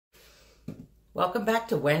Welcome back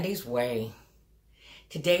to Wendy's Way.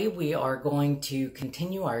 Today we are going to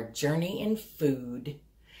continue our journey in food,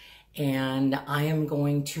 and I am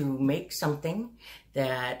going to make something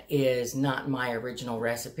that is not my original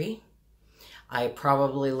recipe. I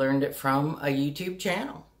probably learned it from a YouTube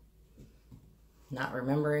channel. Not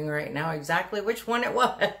remembering right now exactly which one it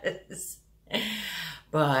was.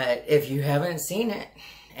 But if you haven't seen it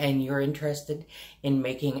and you're interested in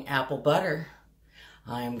making apple butter,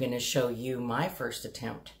 I'm going to show you my first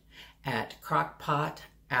attempt at crock pot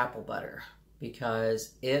apple butter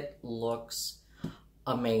because it looks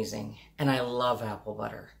amazing. And I love apple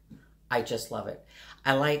butter. I just love it.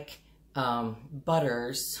 I like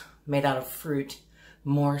butters made out of fruit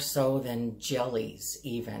more so than jellies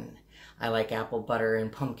even. I like apple butter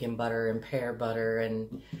and pumpkin butter and pear butter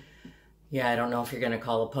and yeah, I don't know if you're going to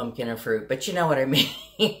call a pumpkin a fruit, but you know what I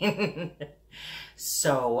mean.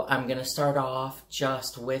 So I'm going to start off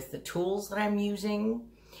just with the tools that I'm using,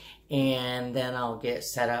 and then I'll get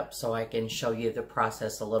set up so I can show you the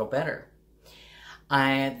process a little better.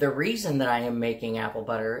 The reason that I am making apple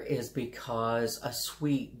butter is because a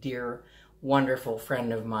sweet, dear, wonderful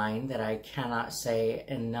friend of mine that I cannot say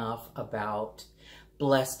enough about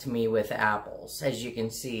blessed me with apples, as you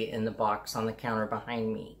can see in the box on the counter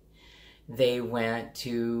behind me. They went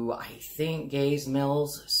to, I think, Gays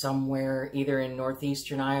Mills somewhere, either in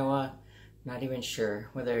northeastern Iowa. Not even sure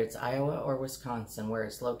whether it's Iowa or Wisconsin where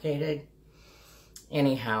it's located.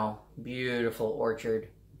 Anyhow, beautiful orchard,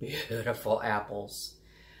 beautiful apples.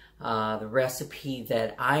 The recipe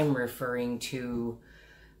that I'm referring to,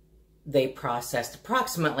 they processed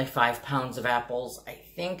approximately 5 pounds of apples. I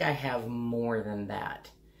think I have more than that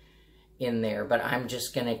in there, but I'm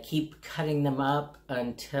just going to keep cutting them up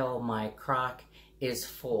until my crock is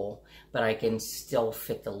full, but I can still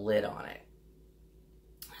fit the lid on it.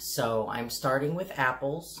 So I'm starting with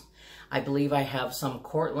apples. I believe I have some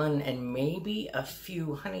Cortland and maybe a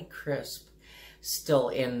few Honey Crisp still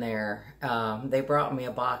in there. They brought me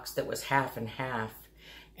a box that was half and half,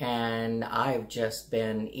 and I've just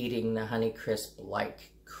been eating the Honey Crisp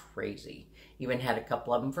like crazy. Even had a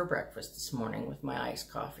couple of them for breakfast this morning with my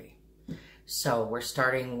iced coffee. So we're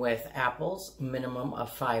starting with apples, minimum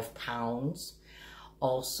of 5 pounds.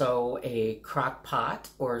 Also a crock pot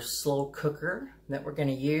or slow cooker that we're going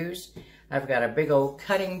to use. I've got a big old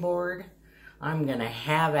cutting board. I'm going to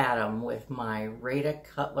have at them with my Rita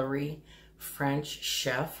Cutlery French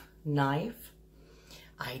Chef knife.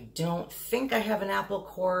 I don't think I have an apple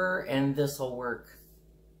corer, and this will work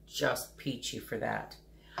just peachy for that.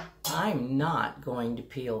 I'm not going to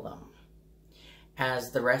peel them.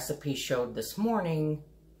 As the recipe showed this morning,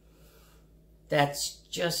 that's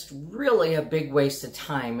just really a big waste of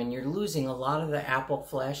time, and you're losing a lot of the apple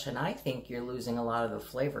flesh, and I think you're losing a lot of the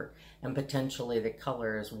flavor and potentially the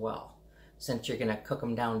color as well, since you're going to cook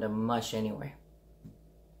them down to mush anyway.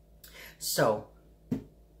 So,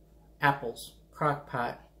 apples, crock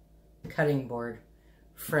pot, cutting board,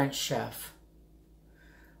 French Chef.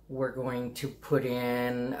 We're going to put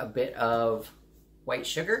in a bit of white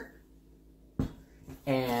sugar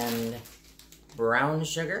and brown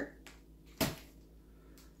sugar,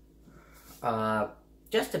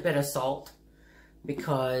 just a bit of salt,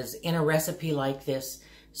 because in a recipe like this,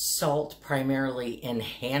 salt primarily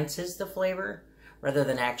enhances the flavor rather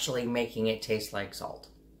than actually making it taste like salt.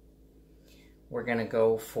 We're going to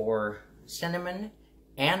go for cinnamon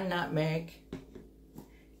and nutmeg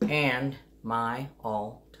and my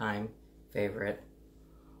all-time favorite,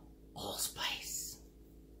 allspice.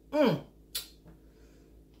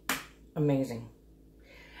 Amazing.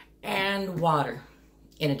 And water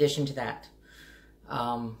in addition to that.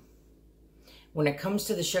 When it comes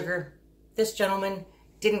to the sugar, this gentleman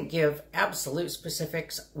didn't give absolute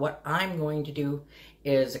specifics. What I'm going to do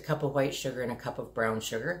is a cup of white sugar and a cup of brown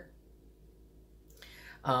sugar.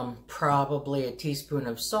 Probably a teaspoon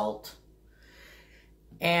of salt.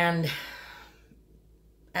 And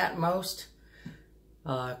at most,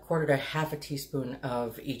 a quarter to half a teaspoon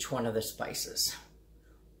of each one of the spices.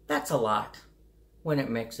 That's a lot when it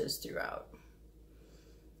mixes throughout.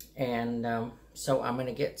 And so I'm going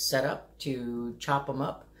to get set up to chop them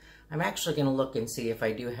up. I'm actually going to look and see if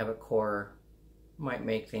I do have a corer. Might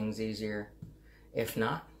make things easier. If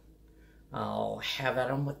not, I'll have at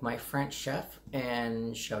them with my French Chef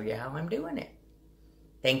and show you how I'm doing it.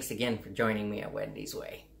 Thanks again for joining me at Wendy's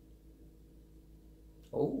Way.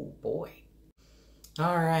 Oh boy.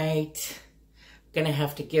 All right. Gonna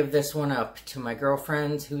have to give this one up to my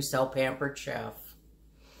girlfriends who sell Pampered Chef.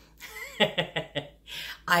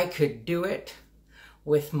 I could do it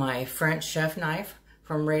with my French Chef knife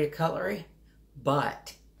from Rita Cutlery,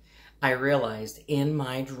 but I realized in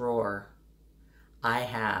my drawer I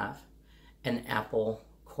have an apple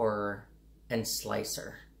corer and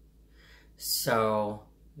slicer. So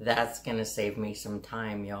that's gonna save me some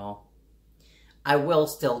time, y'all. I will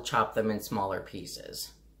still chop them in smaller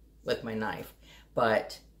pieces with my knife,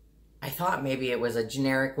 but I thought maybe it was a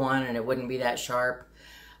generic one and it wouldn't be that sharp,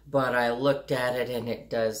 but I looked at it and it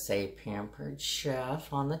does say Pampered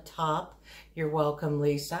Chef on the top. You're welcome,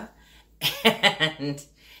 Lisa. And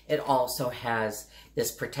it also has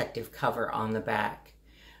this protective cover on the back,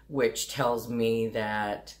 which tells me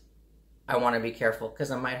that I want to be careful because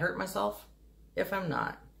I might hurt myself if I'm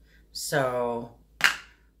not. So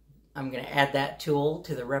I'm going to add that tool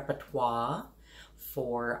to the repertoire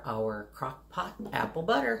for our crock pot apple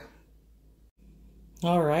butter.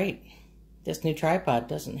 All right, this new tripod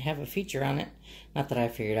doesn't have a feature on it. Not that I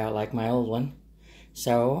figured out like my old one.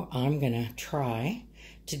 So I'm going to try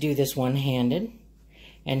to do this one-handed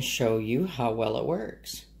and show you how well it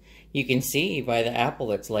works. You can see by the apple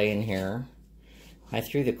that's laying here, I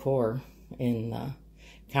threw the core in the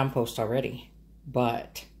compost already,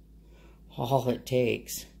 but all it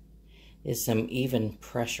takes is some even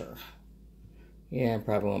pressure. Yeah, I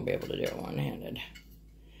probably won't be able to do it one-handed.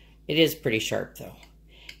 It is pretty sharp though,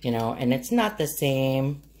 you know, and it's not the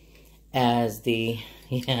same as the,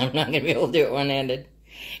 yeah, I'm not gonna be able to do it one-handed.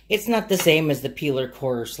 It's not the same as the peeler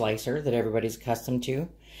corer slicer that everybody's accustomed to.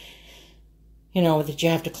 You know, that you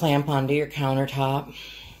have to clamp onto your countertop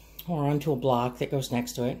or onto a block that goes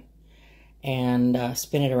next to it and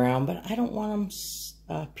spin it around, but I don't want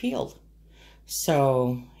them peeled.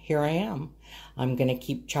 So here I am. I'm gonna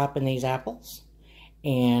keep chopping these apples,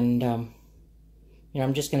 and you know,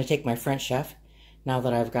 I'm just gonna take my French Chef now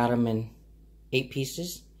that I've got them in 8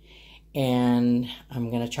 pieces, and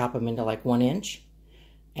I'm gonna chop them into like 1 inch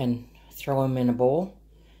and throw them in a bowl,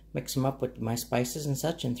 mix them up with my spices and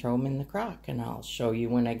such, and throw them in the crock, and I'll show you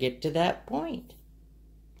when I get to that point.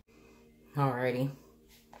 Alrighty,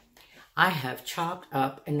 I have chopped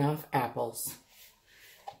up enough apples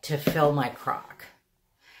to fill my crock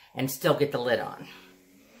and still get the lid on,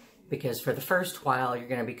 because for the first while you're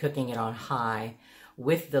going to be cooking it on high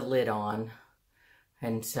with the lid on,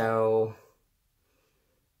 and so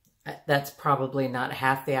that's probably not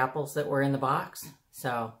half the apples that were in the box,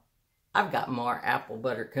 so I've got more apple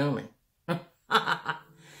butter coming.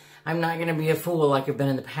 I'm not going to be a fool like I've been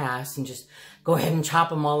in the past and just go ahead and chop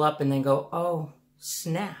them all up and then go, oh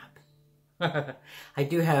snap. I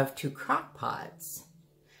do have 2 crock pots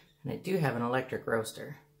and I do have an electric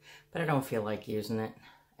roaster, but I don't feel like using it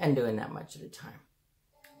and doing that much at a time.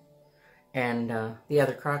 And the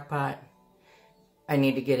other crock pot, I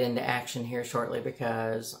need to get into action here shortly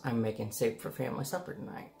because I'm making soup for family supper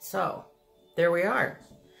tonight. So there we are.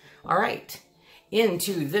 All right,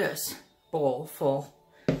 into this bowl full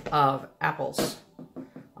of apples,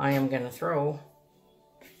 I am going to throw,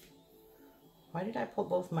 why did I pull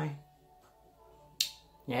both my,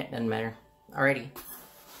 yeah, it doesn't matter. Alrighty,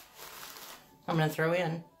 I'm going to throw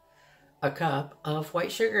in a cup of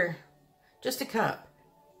white sugar, just a cup.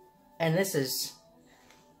 And this is,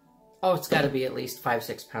 oh, it's got to be at least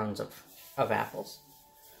 5-6 pounds of apples.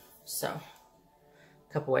 So,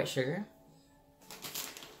 cup of white sugar,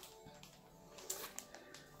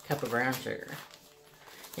 cup of brown sugar.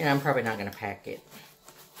 You know, I'm probably not going to pack it.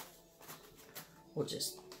 We'll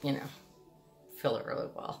just, you know, fill it really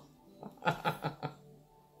well.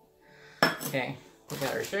 Okay, we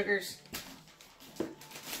got our sugars.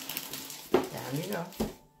 Down you go.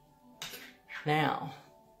 Now,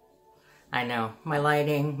 I know, my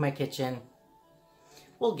lighting, my kitchen,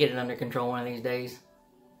 we'll get it under control one of these days.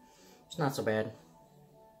 It's not so bad.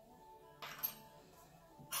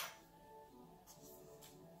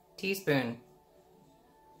 Teaspoon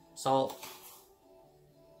salt.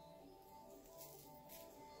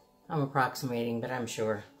 I'm approximating, but I'm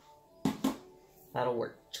sure that'll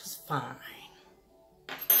work just fine.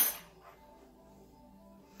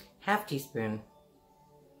 Half teaspoon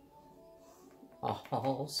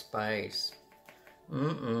allspice.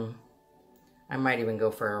 I might even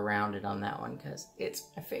go for a rounded on that one because it's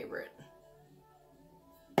my favorite.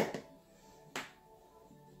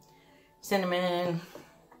 Cinnamon.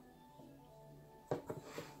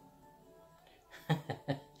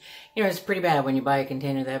 You know, it's pretty bad when you buy a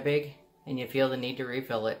container that big and you feel the need to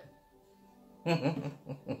refill it.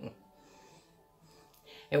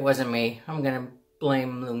 It wasn't me. I'm going to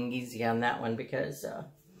blame Lungizi on that one because,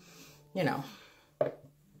 you know,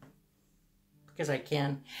 because I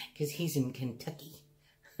can, because he's in Kentucky.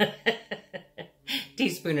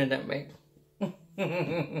 Teaspoon of nutmeg.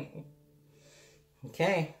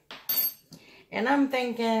 Okay. And I'm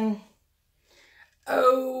thinking,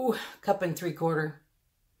 oh, 1 3/4 cups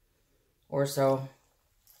or so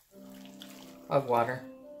of water.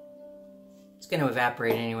 It's going to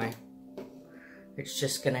evaporate anyway. It's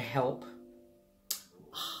just going to help.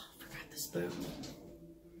 Oh, I forgot the spoon.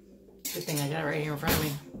 Good thing I got it right here in front of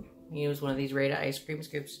me. Use one of these Rita ice cream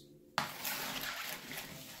scoops.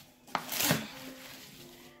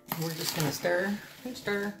 We're just going to stir and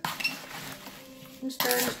stir and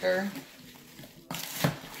stir and stir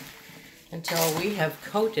until we have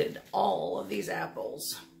coated all of these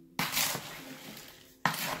apples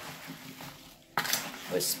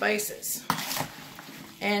with spices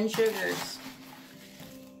and sugars.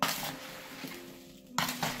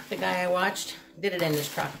 The guy I watched did it in his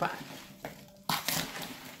crock pot.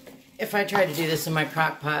 If I tried to do this in my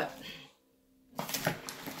crock pot,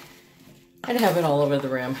 I'd have it all over the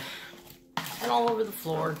rim and all over the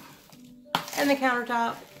floor and the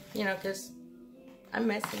countertop, you know, because I'm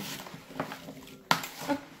messy.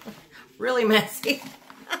 Really messy.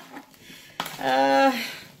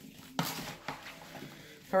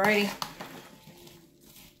 Alrighty.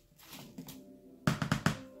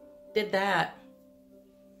 Did that.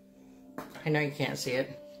 I know you can't see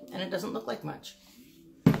it, and it doesn't look like much.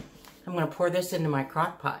 I'm going to pour this into my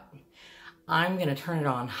crock pot. I'm going to turn it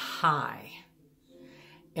on high,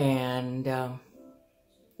 and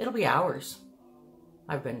it'll be hours,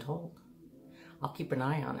 I've been told. I'll keep an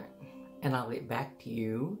eye on it, and I'll get back to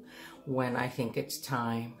you when I think it's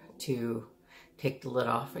time to take the lid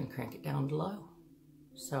off and crank it down to low.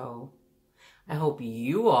 So I hope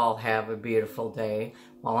you all have a beautiful day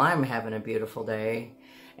while I'm having a beautiful day.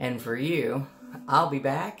 And for you, I'll be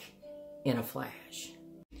back in a flash.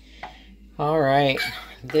 All right,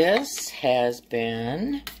 this has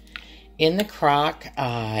been in the crock.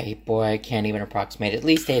 Boy, I can't even approximate, at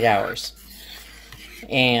least 8 hours.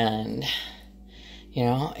 And, you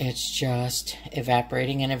know, it's just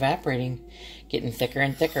evaporating and evaporating, getting thicker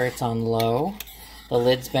and thicker. It's on low. The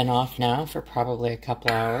lid's been off now for probably a couple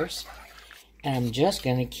hours. And I'm just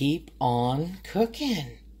going to keep on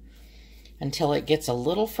cooking until it gets a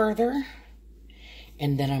little further,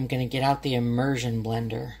 and then I'm going to get out the immersion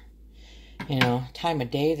blender. You know, time of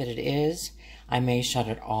day that it is, I may shut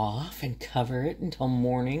it off and cover it until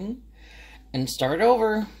morning and start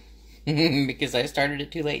over because I started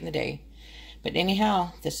it too late in the day. But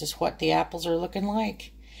anyhow, this is what the apples are looking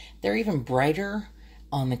like. They're even brighter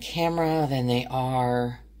on the camera than they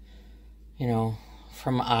are, you know,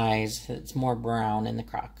 from eyes. It's more brown in the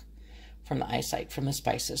crock from the eyesight, from the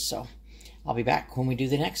spices. So I'll be back when we do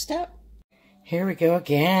the next step. Here we go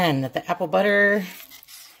again at the apple butter.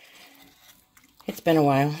 It's been a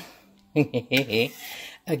while.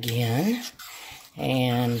 Again.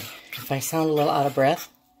 And if I sound a little out of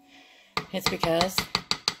breath, it's because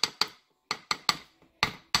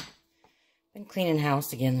I've been cleaning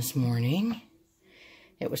house again this morning.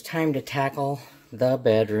 It was time to tackle the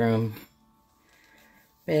bedroom.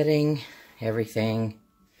 Bedding, everything.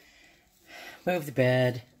 Move the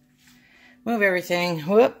bed. Move everything.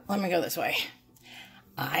 Whoop, let me go this way.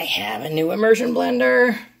 I have a new immersion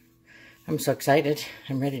blender. I'm so excited.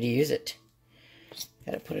 I'm ready to use it.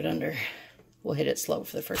 Gotta put it under. We'll hit it slow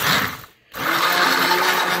for the first time.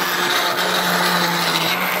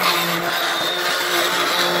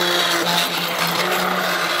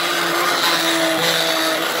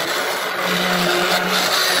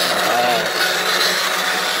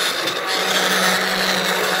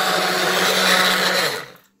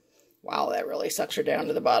 Wow, that really sucks her down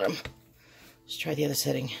to the bottom. Let's try the other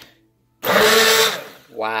setting.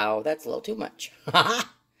 Wow, that's a little too much. Whoa,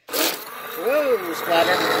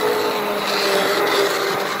 splatter.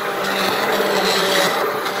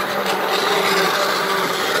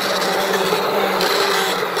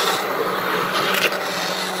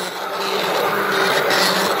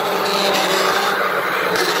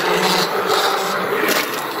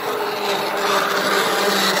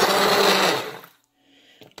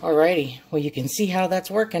 Alrighty, well, you can see how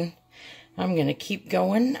that's working. I'm going to keep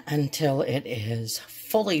going until it is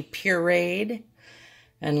fully pureed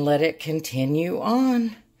and let it continue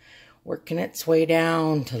on, working its way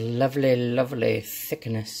down to lovely, lovely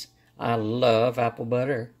thickness. I love apple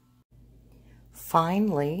butter.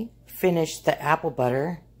 Finally finished the apple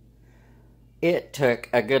butter. It took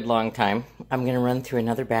a good long time. I'm going to run through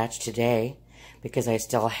another batch today because I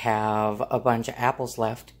still have a bunch of apples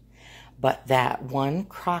left. But that one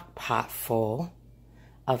crock pot full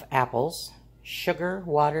of apples, sugar,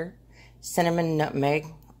 water, cinnamon, nutmeg,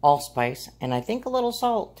 allspice, and I think a little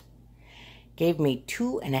salt, gave me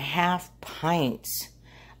 2.5 pints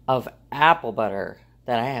of apple butter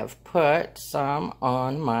that I have put some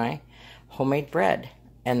on my homemade bread.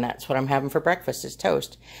 And that's what I'm having for breakfast is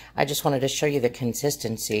toast. I just wanted to show you the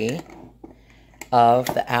consistency. of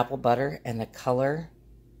the apple butter, and the color,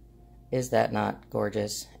 is that not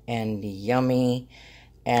gorgeous and yummy?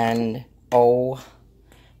 And oh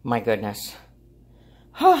my goodness.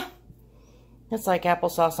 Huh. It's like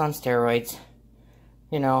applesauce on steroids.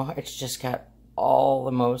 You know, it's just got all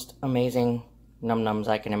the most amazing num-nums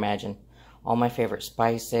I can imagine. All my favorite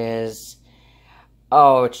spices.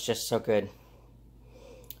 Oh, it's just so good.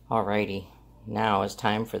 Alrighty, now it's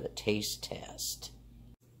time for the taste test.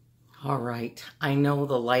 Alright, I know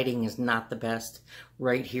the lighting is not the best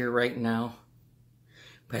right here, right now,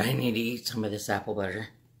 but I need to eat some of this apple butter.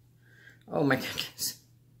 Oh my goodness.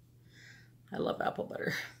 I love apple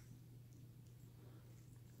butter.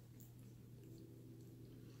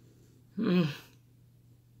 You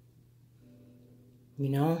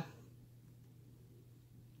know,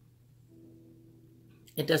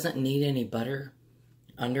 it doesn't need any butter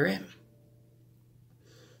under it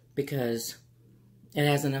because it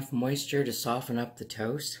has enough moisture to soften up the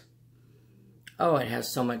toast. Oh, it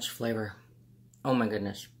has so much flavor. Oh my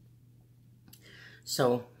goodness.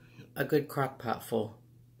 So, a good crock pot full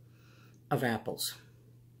of apples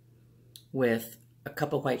with a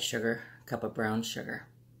cup of white sugar, a cup of brown sugar.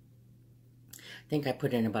 I think I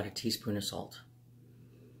put in about a teaspoon of salt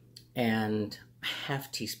and a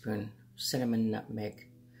half teaspoon cinnamon, nutmeg,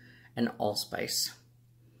 and allspice,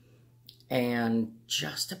 and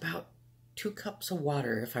just about 2 cups of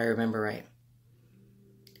water, if I remember right.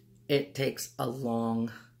 It takes a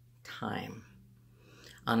long time.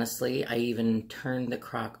 Honestly, I even turned the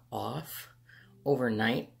crock off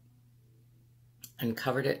overnight and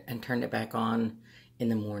covered it and turned it back on in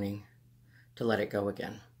the morning to let it go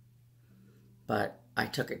again. But I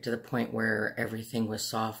took it to the point where everything was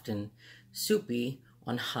soft and soupy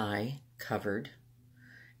on high, covered.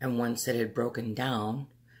 And once it had broken down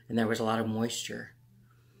and there was a lot of moisture,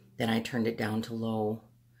 then I turned it down to low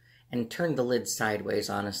and turned the lid sideways,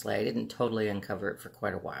 honestly. I didn't totally uncover it for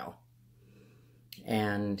quite a while.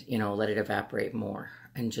 And, you know, let it evaporate more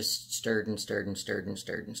and just stirred and stirred and stirred and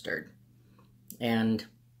stirred and stirred. And,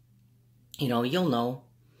 you know, you'll know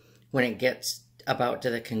when it gets about to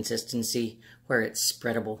the consistency where it's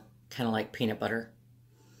spreadable, kind of like peanut butter.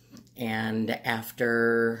 And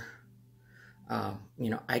after, you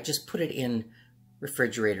know, I just put it in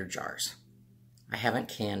refrigerator jars. I haven't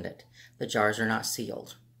canned it. The jars are not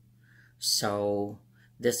sealed. So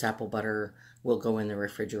this apple butter will go in the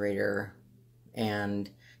refrigerator, and,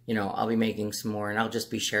 you know, I'll be making some more and I'll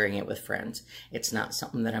just be sharing it with friends. It's not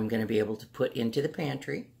something that I'm going to be able to put into the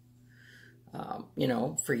pantry, you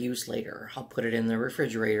know, for use later. I'll put it in the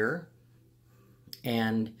refrigerator,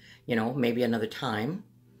 and, you know, maybe another time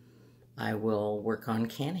I will work on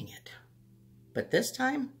canning it. But this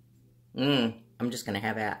time, I'm just going to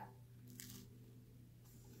have that.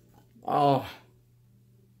 Oh,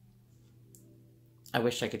 I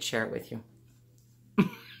wish I could share it with you.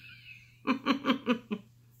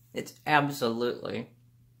 It's absolutely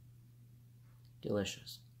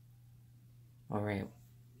delicious. All right.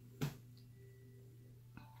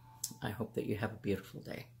 I hope that you have a beautiful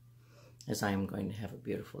day, as I am going to have a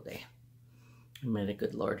beautiful day. And may the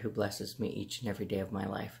good Lord, who blesses me each and every day of my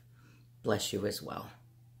life, bless you as well,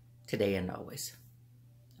 today and always.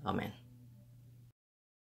 Amen.